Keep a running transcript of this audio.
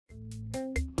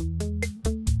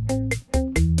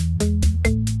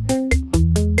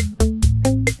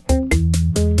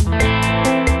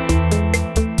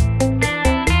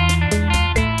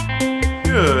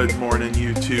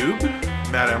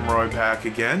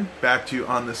again. Back to you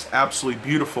on this absolutely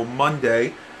beautiful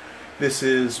Monday. This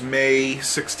is May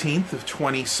 16th of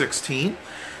 2016.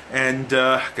 And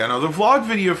got another vlog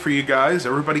video for you guys.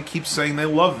 Everybody keeps saying they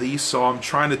love these, so I'm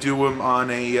trying to do them on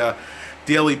a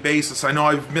daily basis. I know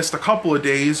I've missed a couple of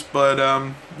days, but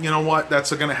you know what?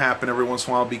 That's going to happen every once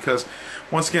in a while because,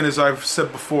 once again, as I've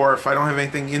said before, if I don't have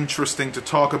anything interesting to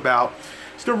talk about,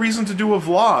 there's no reason to do a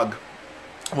vlog.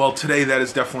 Well, today that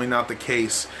is definitely not the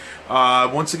case.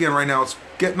 Once again, right now it's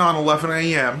getting on 11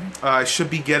 a.m. I should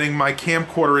be getting my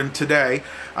camcorder in today.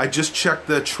 I just checked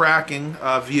the tracking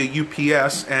via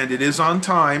UPS, and it is on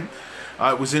time.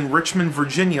 It was in Richmond,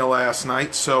 Virginia last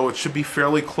night, so it should be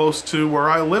fairly close to where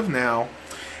I live now.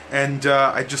 And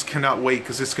I just cannot wait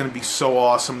because it's going to be so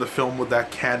awesome to film with that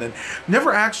Canon.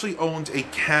 Never actually owned a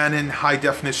Canon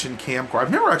high-definition camcorder.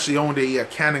 I've never actually owned a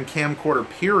Canon camcorder,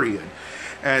 period.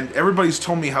 And everybody's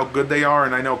told me how good they are,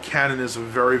 and I know Canon is a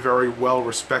very, very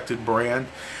well-respected brand.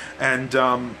 And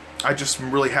I just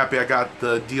am really happy I got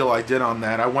the deal I did on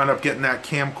that. I wound up getting that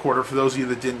camcorder, for those of you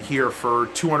that didn't hear, for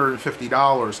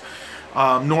 $250.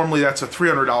 Normally that's a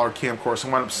 $300 camcorder, so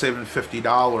I wound up saving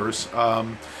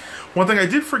 $50. One thing I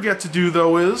did forget to do,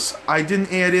 though, is I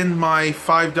didn't add in my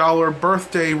 $5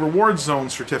 birthday reward zone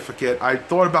certificate. I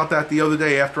thought about that the other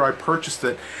day after I purchased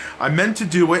it. I meant to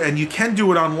do it, and you can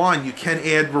do it online. You can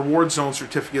add reward zone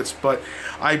certificates, but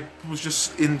I was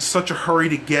just in such a hurry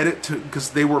to get it because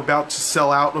they were about to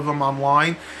sell out of them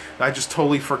online. I just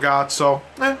totally forgot, so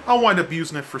I'll wind up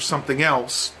using it for something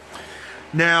else.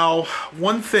 Now,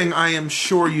 one thing I am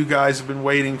sure you guys have been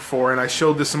waiting for, and I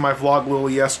showed this in my vlog a little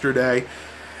yesterday,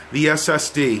 the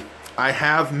SSD. I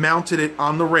have mounted it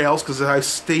on the rails because, as I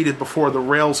stated before, the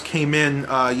rails came in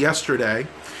yesterday.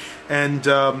 And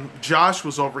Josh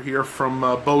was over here from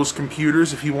Bose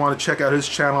Computers. If you want to check out his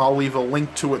channel, I'll leave a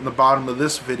link to it in the bottom of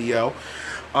this video.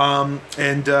 He and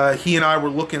I were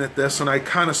looking at this, and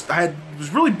I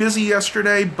was really busy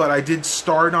yesterday, but I did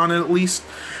start on it at least.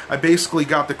 I basically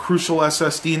got the Crucial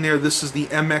SSD in there. This is the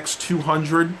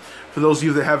MX200, for those of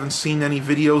you that haven't seen any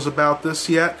videos about this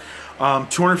yet.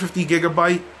 250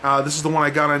 gigabyte. This is the one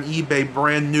I got on eBay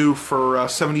brand new for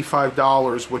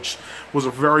 $75, which was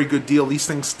a very good deal. These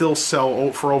things still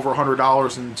sell for over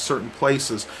 $100 in certain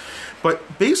places.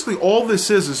 But basically all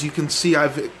this is you can see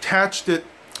I've attached it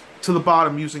to the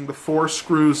bottom using the 4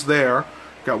 screws there.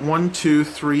 Got 1, 2,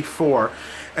 3, 4.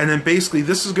 And then basically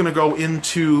this is going to go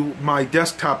into my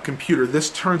desktop computer. This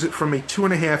turns it from a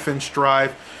 2.5-inch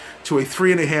drive to a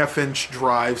 3.5-inch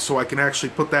drive, so I can actually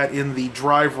put that in the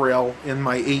drive rail in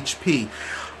my HP.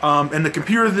 And the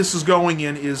computer this is going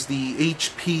in is the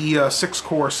HP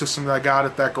 6-core system that I got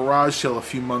at that garage sale a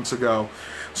few months ago.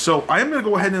 So I am going to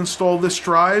go ahead and install this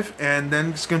drive, and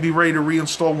then it's going to be ready to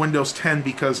reinstall Windows 10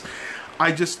 because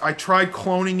I tried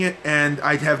cloning it and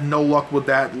I'd have no luck with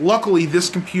that. Luckily, this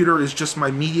computer is just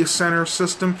my media center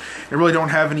system. I really don't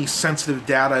have any sensitive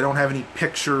data. I don't have any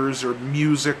pictures or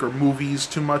music or movies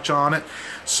too much on it.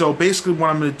 So basically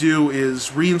what I'm going to do is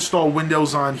reinstall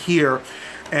Windows on here,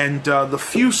 and the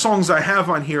few songs I have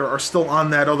on here are still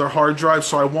on that other hard drive,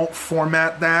 so I won't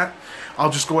format that. I'll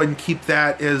just go ahead and keep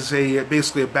that as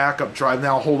basically a backup drive.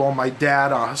 Now I'll hold all my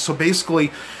data. So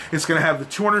basically it's going to have the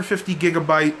 250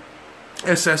 gigabyte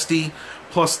SSD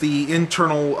plus the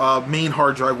internal main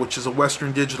hard drive, which is a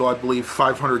Western Digital, I believe,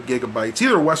 500 gigabytes.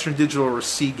 Either a Western Digital or a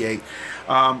Seagate.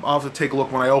 I'll have to take a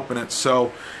look when I open it.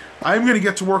 So I'm going to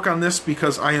get to work on this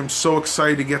because I am so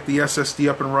excited to get the SSD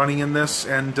up and running in this,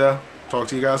 and talk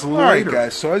to you guys a little later. Alright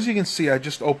guys, so as you can see, I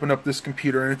just opened up this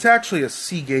computer, and it's actually a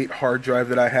Seagate hard drive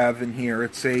that I have in here.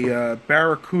 It's a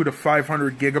Barracuda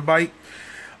 500 gigabyte.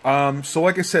 So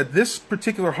like I said, this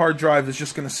particular hard drive is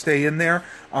just going to stay in there.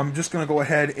 I'm just going to go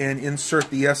ahead and insert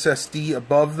the SSD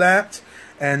above that,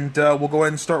 and we'll go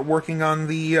ahead and start working on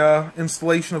the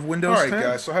installation of Windows 10. Alright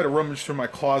guys, so I had to rummage through my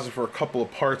closet for a couple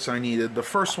of parts I needed. The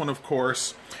first one, of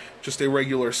course, just a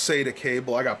regular SATA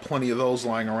cable. I got plenty of those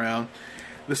lying around.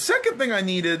 The second thing I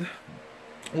needed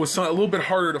was a little bit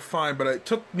harder to find, but it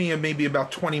took me maybe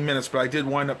about 20 minutes, but I did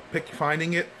wind up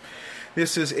finding it.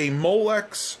 This is a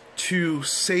Molex to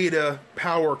SATA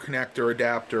power connector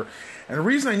adapter, and the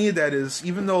reason I need that is,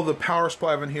 even though the power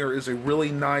supply in here is a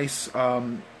really nice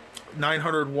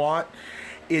 900 watt,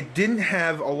 it didn't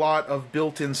have a lot of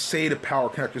built-in SATA power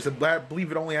connectors. I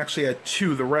believe it only actually had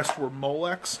 2. The rest were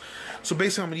Molex. So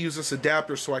basically I'm going to use this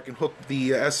adapter so I can hook the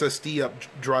SSD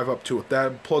drive up to it.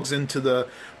 That plugs into the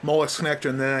Molex connector,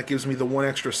 and then that gives me the one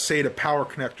extra SATA power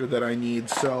connector that I need.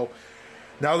 So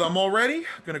Now that I'm all ready,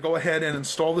 I'm going to go ahead and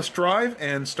install this drive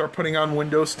and start putting on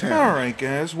Windows 10. Alright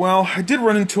guys, well, I did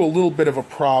run into a little bit of a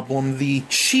problem. The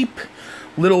cheap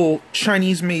little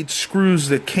Chinese-made screws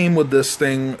that came with this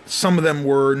thing, some of them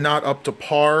were not up to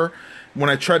par. When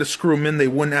I tried to screw them in, they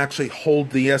wouldn't actually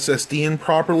hold the SSD in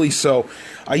properly, so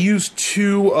I used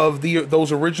two of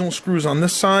those original screws on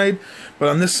this side, but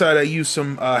on this side I used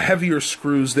some heavier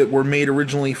screws that were made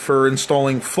originally for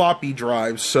installing floppy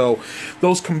drives, so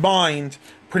those combined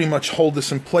pretty much hold this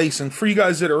in place. And for you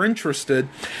guys that are interested,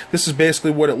 this is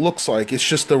basically what it looks like. It's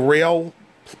just the rail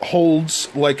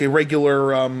holds like a regular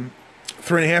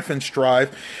 3.5-inch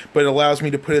drive, but it allows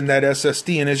me to put in that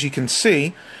SSD, and as you can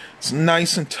see, it's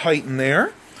nice and tight in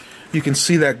there. You can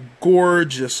see that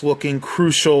gorgeous looking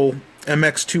Crucial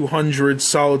MX200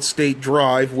 solid state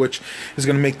drive, which is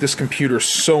going to make this computer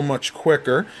so much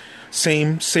quicker.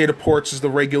 Same SATA ports as the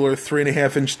regular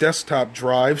 3.5-inch desktop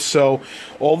drive. So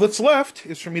all that's left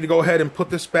is for me to go ahead and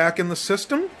put this back in the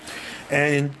system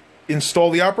and install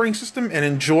the operating system and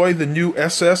enjoy the new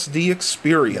SSD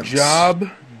experience. Job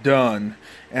done.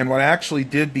 And what I actually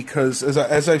did, because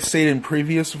as I've stated in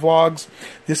previous vlogs,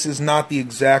 this is not the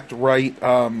exact right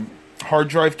hard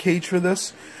drive cage for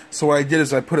this. So what I did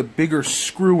is I put a bigger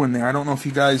screw in there. I don't know if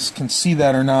you guys can see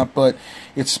that or not, but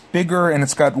it's bigger and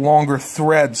it's got longer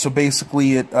threads. So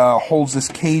basically it holds this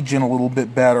cage in a little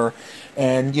bit better.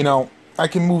 And, you know, I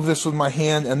can move this with my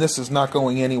hand and this is not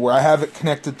going anywhere. I have it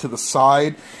connected to the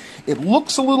side. It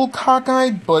looks a little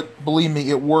cockeyed, but believe me,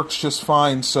 it works just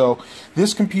fine. So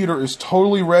this computer is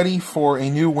totally ready for a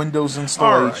new Windows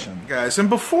installation. All right, guys, and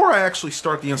before I actually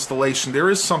start the installation, there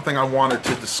is something I wanted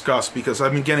to discuss because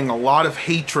I've been getting a lot of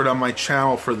hatred on my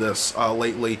channel for this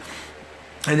lately,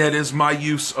 and that is my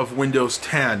use of Windows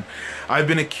 10. I've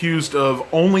been accused of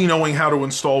only knowing how to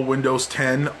install Windows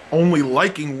 10, only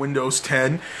liking Windows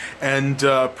 10, and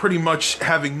pretty much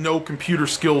having no computer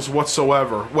skills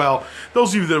whatsoever. Well,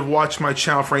 those of you that have watched my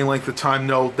channel for any length of time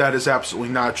know that is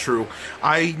absolutely not true.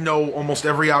 I know almost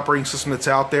every operating system that's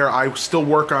out there. I still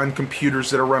work on computers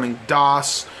that are running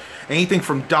DOS, anything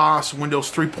from DOS,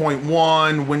 Windows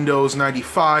 3.1, Windows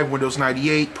 95, Windows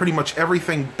 98, pretty much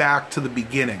everything back to the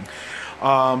beginning.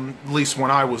 At least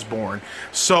when I was born.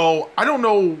 So I don't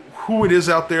know who it is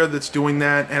out there that's doing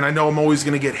that, and I know I'm always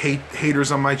going to get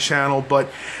haters on my channel, but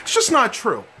it's just not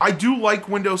true. I do like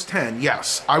Windows 10,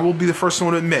 yes. I will be the first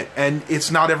one to admit, and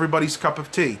it's not everybody's cup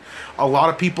of tea. A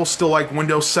lot of people still like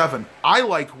Windows 7. I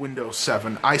like Windows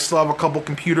 7. I still have a couple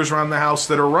computers around the house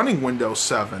that are running Windows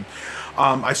 7.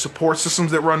 I support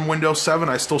systems that run Windows 7.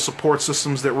 I still support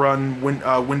systems that run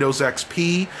Windows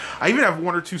XP. I even have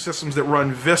one or two systems that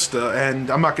run Vista, and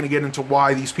I'm not going to get into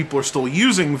why these people are still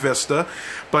using Vista,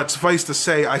 but suffice to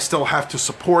say, I still have to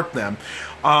support them.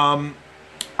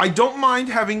 I don't mind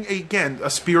having, again,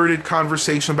 a spirited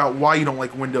conversation about why you don't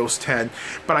like Windows 10,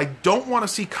 but I don't want to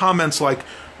see comments like,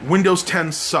 Windows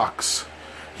 10 sucks.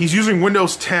 He's using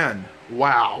Windows 10.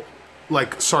 Wow.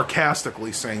 Like,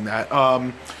 sarcastically saying that.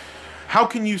 How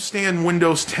can you stand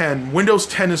Windows 10? Windows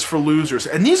 10 is for losers.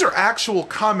 And these are actual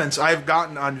comments I've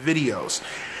gotten on videos.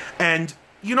 And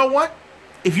you know what?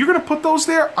 If you're going to put those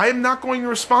there, I am not going to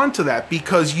respond to that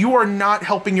because you are not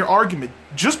helping your argument.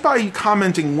 Just by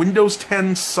commenting Windows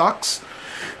 10 sucks,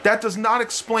 that does not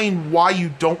explain why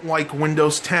you don't like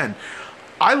Windows 10.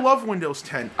 I love Windows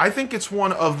 10. I think it's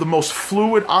one of the most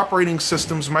fluid operating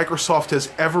systems Microsoft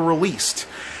has ever released.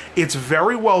 It's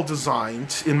very well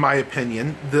designed, in my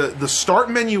opinion. The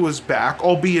start menu is back,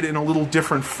 albeit in a little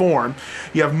different form.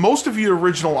 You have most of your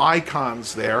original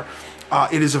icons there.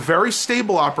 It is a very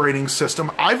stable operating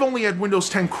system. I've only had Windows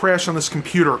 10 crash on this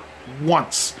computer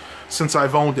once since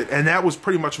I've owned it, and that was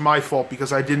pretty much my fault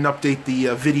because I didn't update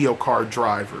the video card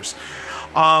drivers.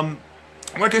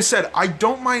 Like I said, I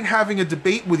don't mind having a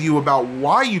debate with you about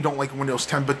why you don't like Windows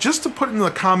 10, but just to put in the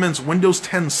comments Windows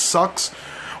 10 sucks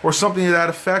or something to that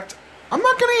effect, I'm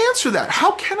not going to answer that.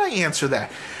 How can I answer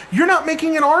that? You're not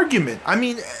making an argument. I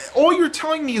mean, all you're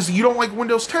telling me is you don't like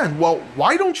Windows 10. Well,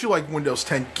 why don't you like Windows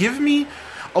 10?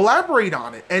 Elaborate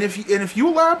on it. And if you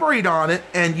elaborate on it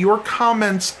and your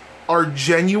comments are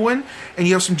genuine and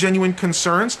you have some genuine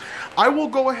concerns, I will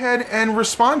go ahead and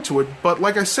respond to it. But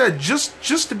like I said, just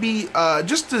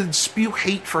to spew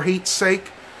hate for hate's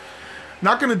sake,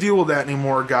 not going to deal with that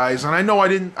anymore, guys. And I know I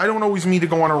don't always mean to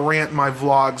go on a rant in my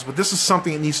vlogs, but this is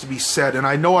something that needs to be said. And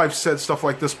I know I've said stuff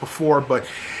like this before, but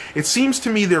it seems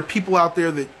to me there are people out there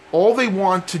that all they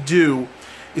want to do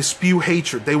is spew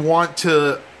hatred. They want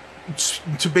to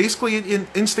basically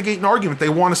instigate an argument. They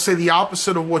want to say the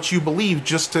opposite of what you believe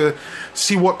just to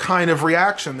see what kind of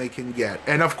reaction they can get.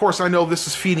 And of course, I know this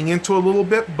is feeding into a little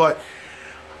bit, but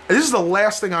this is the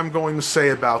last thing I'm going to say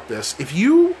about this. If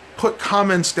you put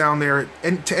comments down there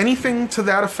and to anything to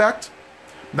that effect,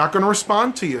 I'm not going to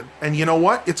respond to you. And you know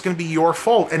what? It's going to be your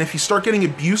fault. And if you start getting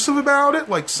abusive about it,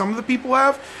 like some of the people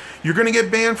have, you're going to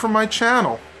get banned from my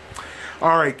channel.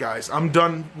 Alright guys, I'm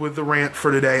done with the rant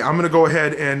for today. I'm going to go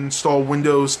ahead and install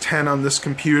Windows 10 on this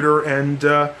computer, and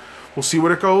we'll see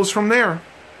what it goes from there.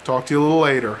 Talk to you a little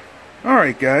later.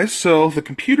 Alright guys, so the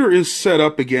computer is set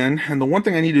up again, and the one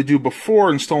thing I need to do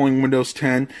before installing Windows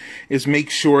 10 is make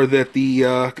sure that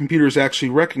the computer is actually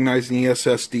recognizing the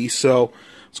SSD, so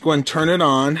let's go ahead and turn it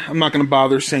on. I'm not going to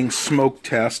bother saying smoke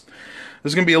test.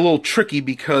 This is going to be a little tricky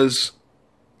because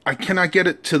I cannot get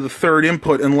it to the third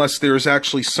input unless there's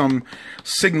actually some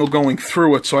signal going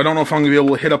through it, so I don't know if I'm going to be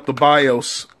able to hit up the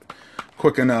BIOS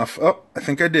quick enough. Oh, I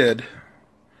think I did.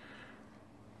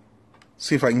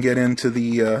 See if I can get into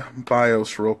the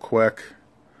BIOS real quick.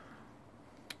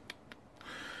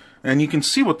 And you can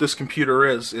see what this computer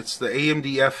is. It's the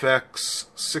AMD FX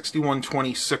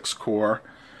 6126 core.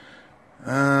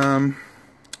 Looks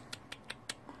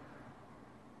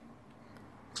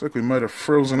like we might have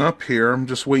frozen up here. I'm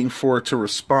just waiting for it to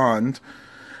respond.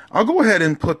 I'll go ahead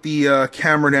and put the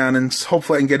camera down, and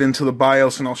hopefully I can get into the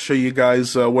BIOS, and I'll show you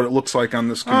guys what it looks like on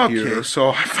this computer. Okay,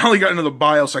 so I finally got into the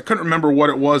BIOS. I couldn't remember what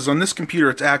it was. On this computer,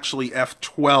 it's actually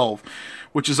F12,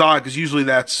 which is odd, because usually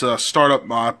that's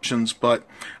startup options, but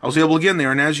I was able to get in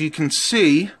there, and as you can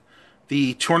see,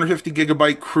 the 250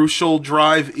 gigabyte Crucial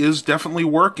drive is definitely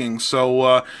working, so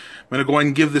I'm going to go ahead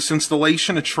and give this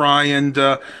installation a try, and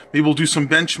maybe we'll do some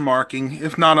benchmarking.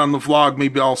 If not on the vlog,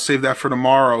 maybe I'll save that for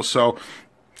tomorrow. So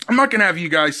I'm not going to have you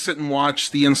guys sit and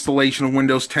watch the installation of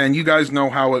Windows 10. You guys know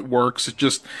how it works. It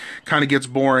just kind of gets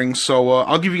boring. So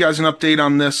I'll give you guys an update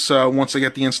on this once I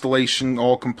get the installation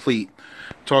all complete.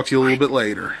 Talk to you a little bit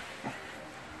later.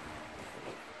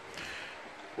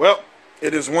 Well,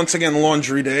 it is once again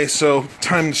laundry day, so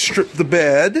time to strip the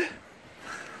bed.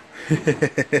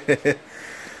 The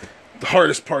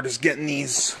hardest part is getting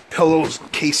these pillows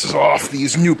cases off,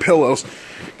 these new pillows.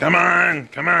 Come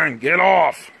on, get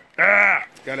off. Ah,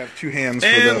 gotta have two hands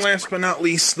for this. And last but not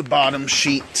least, the bottom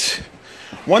sheet.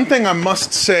 One thing I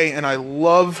must say, and I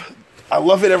love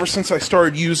it ever since I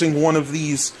started using one of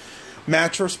these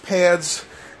mattress pads.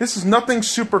 This is nothing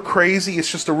super crazy,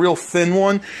 it's just a real thin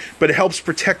one, but it helps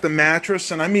protect the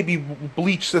mattress, and I maybe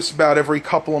bleach this about every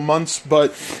couple of months, but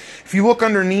if you look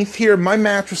underneath here, my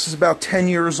mattress is about 10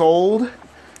 years old.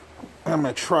 I'm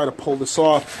going to try to pull this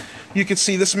off. You can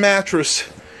see this mattress,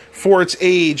 for its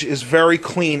age, is very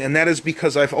clean, and that is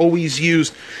because I've always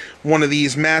used one of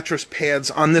these mattress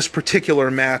pads on this particular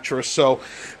mattress. So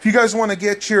if you guys want to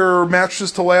get your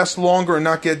mattresses to last longer and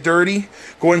not get dirty,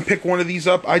 go ahead and pick one of these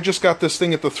up. I just got this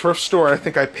thing at the thrift store. I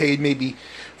think I paid maybe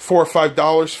 $4 or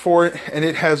 $5 for it, and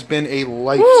it has been a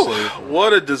lifesaver.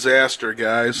 What a disaster,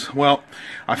 guys. Well,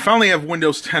 I finally have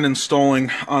Windows 10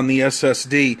 installing on the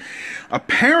SSD.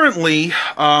 Apparently,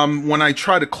 when I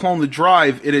tried to clone the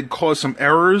drive, it had caused some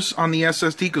errors on the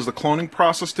SSD because the cloning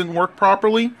process didn't work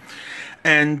properly.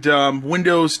 And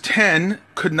Windows 10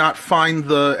 could not find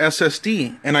the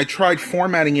SSD, and I tried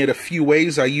formatting it a few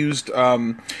ways. I used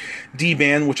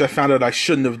DBAN, which I found out I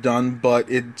shouldn't have done, but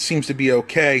it seems to be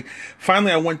okay.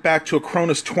 Finally, I went back to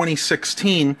Acronis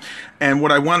 2016, and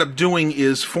what I wound up doing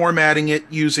is formatting it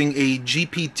using a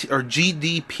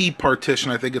GDP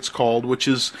partition, I think it's called, which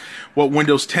is what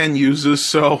Windows 10 uses.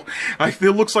 So it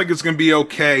looks like it's going to be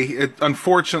okay.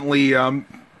 Unfortunately,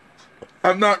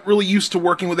 I'm not really used to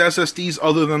working with SSDs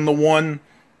other than the one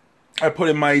I put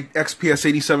in my XPS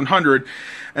 8700,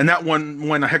 and that one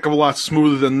went a heck of a lot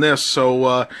smoother than this, so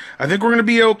I think we're going to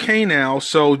be okay now.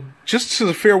 So just as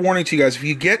a fair warning to you guys, if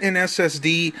you get an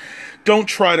SSD, don't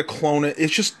try to clone it.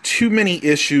 It's just too many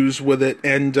issues with it,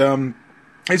 and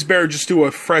it's better just do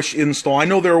a fresh install. I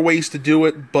know there are ways to do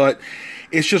it, but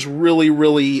it's just really,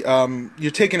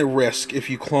 you're taking a risk if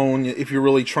you're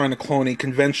really trying to clone a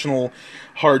conventional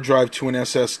hard drive to an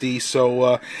SSD.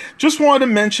 So just wanted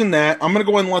to mention that. I'm going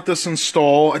to go ahead and let this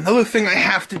install. Another thing I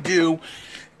have to do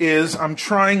is I'm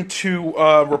trying to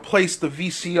replace the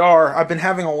VCR. I've been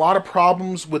having a lot of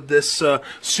problems with this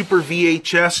Super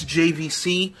VHS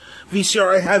JVC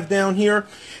VCR I have down here.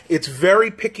 It's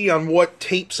very picky on what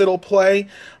tapes it'll play.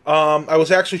 I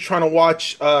was actually trying to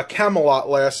watch Camelot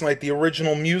last night, the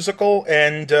original musical,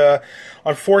 and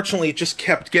unfortunately it just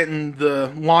kept getting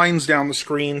the lines down the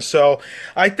screen. So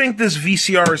I think this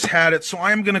VCR has had it, so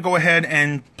I'm going to go ahead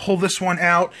and pull this one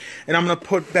out, and I'm going to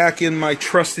put back in my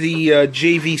trusty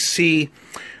JVC.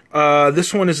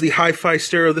 This one is the Hi-Fi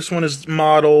Stereo. This one is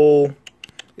model,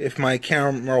 if my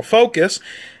camera will focus,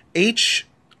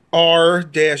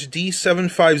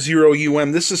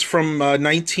 R-D750UM. This is from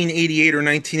 1988 or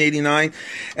 1989,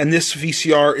 and this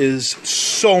VCR is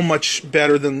so much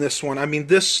better than this one. I mean,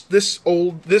 this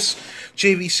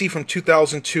JVC from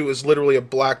 2002 is literally a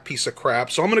black piece of crap.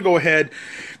 So I'm going to go ahead,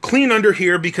 clean under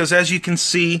here, because as you can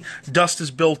see, dust is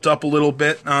built up a little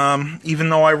bit. Even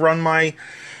though I run my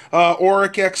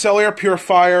Auric XL air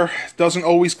purifier, doesn't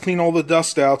always clean all the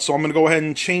dust out. So I'm going to go ahead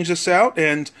and change this out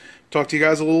and talk to you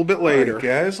guys a little bit later. All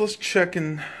right, guys, let's check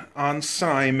in on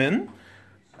Simon.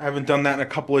 I haven't done that in a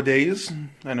couple of days.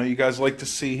 I know you guys like to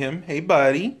see him. Hey,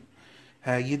 buddy.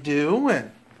 How you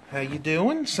doing? How you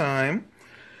doing, Simon?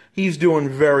 He's doing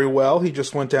very well. He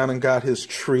just went down and got his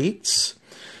treats.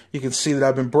 You can see that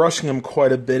I've been brushing him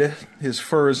quite a bit. His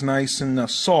fur is nice and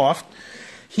soft.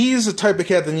 He's the type of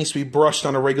cat that needs to be brushed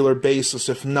on a regular basis.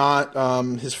 If not,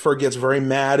 his fur gets very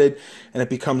matted and it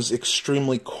becomes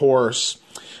extremely coarse.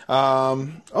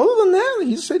 Other than that,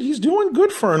 he said he's doing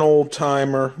good for an old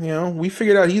timer. You know, we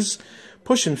figured out he's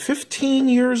pushing 15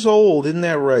 years old. Isn't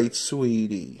that right,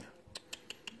 sweetie?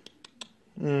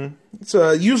 It's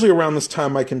usually around this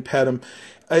time I can pet him.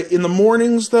 In the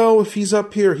mornings, though, if he's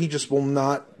up here, he just will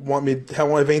not want me to have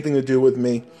anything to do with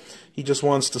me. He just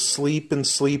wants to sleep and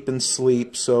sleep and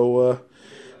sleep. So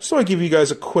I give you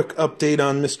guys a quick update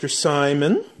on Mr.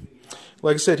 Simon.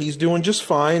 Like I said, he's doing just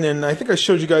fine, and I think I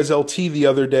showed you guys LT the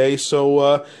other day,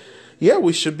 so yeah,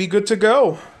 we should be good to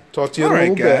go. Talk to you in a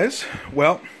little bit. All right, guys.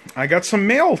 Well, I got some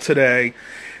mail today.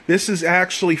 This is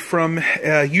actually from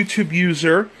YouTube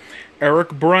user Eric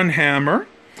Brunhammer,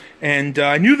 and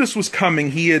I knew this was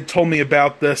coming. He had told me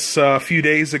about this a few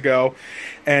days ago,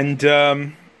 and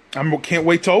I can't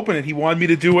wait to open it. He wanted me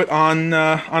to do it on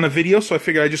a video, so I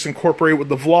figured I'd just incorporate it with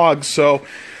the vlog. So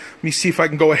let me see if I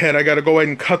can go ahead. I got to go ahead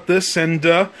and cut this, and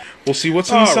we'll see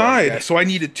what's inside. Right, so I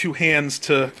needed 2 hands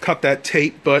to cut that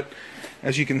tape, but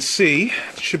as you can see,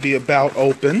 it should be about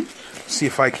open. See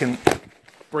if I can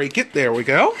break it. There we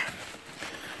go.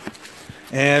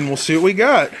 And we'll see what we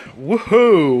got.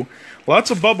 Woohoo!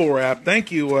 Lots of bubble wrap.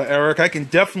 Thank you, Eric. I can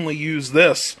definitely use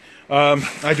this.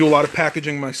 I do a lot of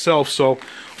packaging myself, so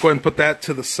go ahead and put that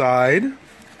to the side.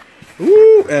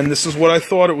 Ooh, and this is what I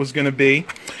thought it was going to be.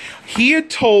 He had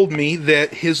told me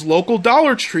that his local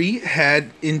Dollar Tree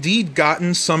had indeed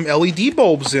gotten some LED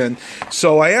bulbs in.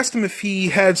 So I asked him if he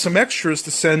had some extras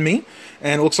to send me,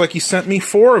 and it looks like he sent me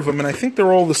 4 of them, and I think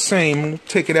they're all the same. We'll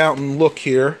take it out and look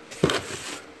here.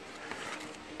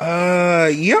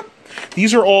 Yep.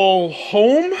 These are all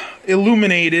home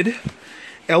illuminated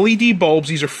LED bulbs.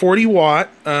 These are 40 watt.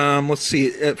 Let's see,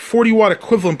 40 watt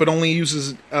equivalent, but only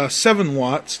uses 7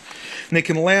 watts. And they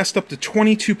can last up to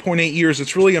 22.8 years.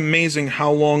 It's really amazing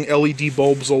how long LED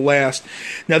bulbs will last.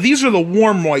 Now, these are the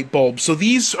warm white bulbs, so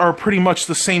these are pretty much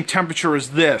the same temperature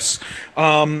as this.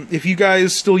 If you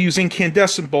guys still use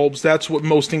incandescent bulbs, that's what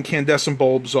most incandescent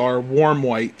bulbs are, warm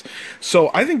white. So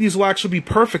I think these will actually be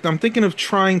perfect. I'm thinking of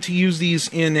trying to use these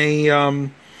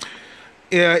in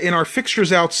our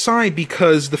fixtures outside,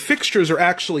 because the fixtures are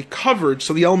actually covered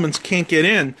so the elements can't get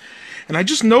in. And I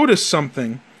just noticed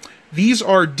something. These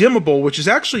are dimmable, which is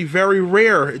actually very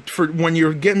rare for when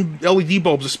you're getting LED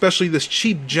bulbs, especially this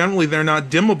cheap. Generally, they're not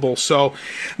dimmable, so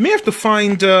I may have to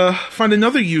find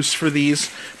another use for these.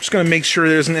 I'm just going to make sure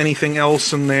there isn't anything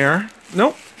else in there.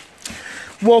 Nope.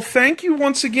 Well, thank you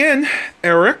once again,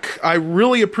 Eric. I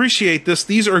really appreciate this.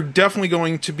 These are definitely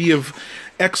going to be of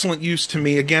excellent use to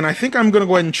me. Again, I think I'm going to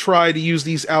go ahead and try to use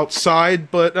these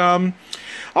outside, but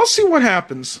I'll see what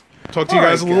happens. Talk to you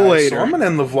guys a little later. So I'm going to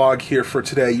end the vlog here for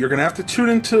today. You're going to have to tune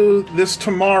into this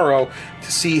tomorrow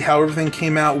to see how everything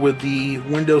came out with the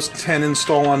Windows 10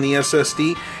 install on the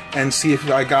SSD and see if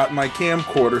I got my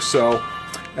camcorder. So,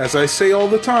 as I say all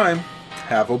the time,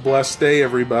 have a blessed day,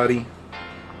 everybody.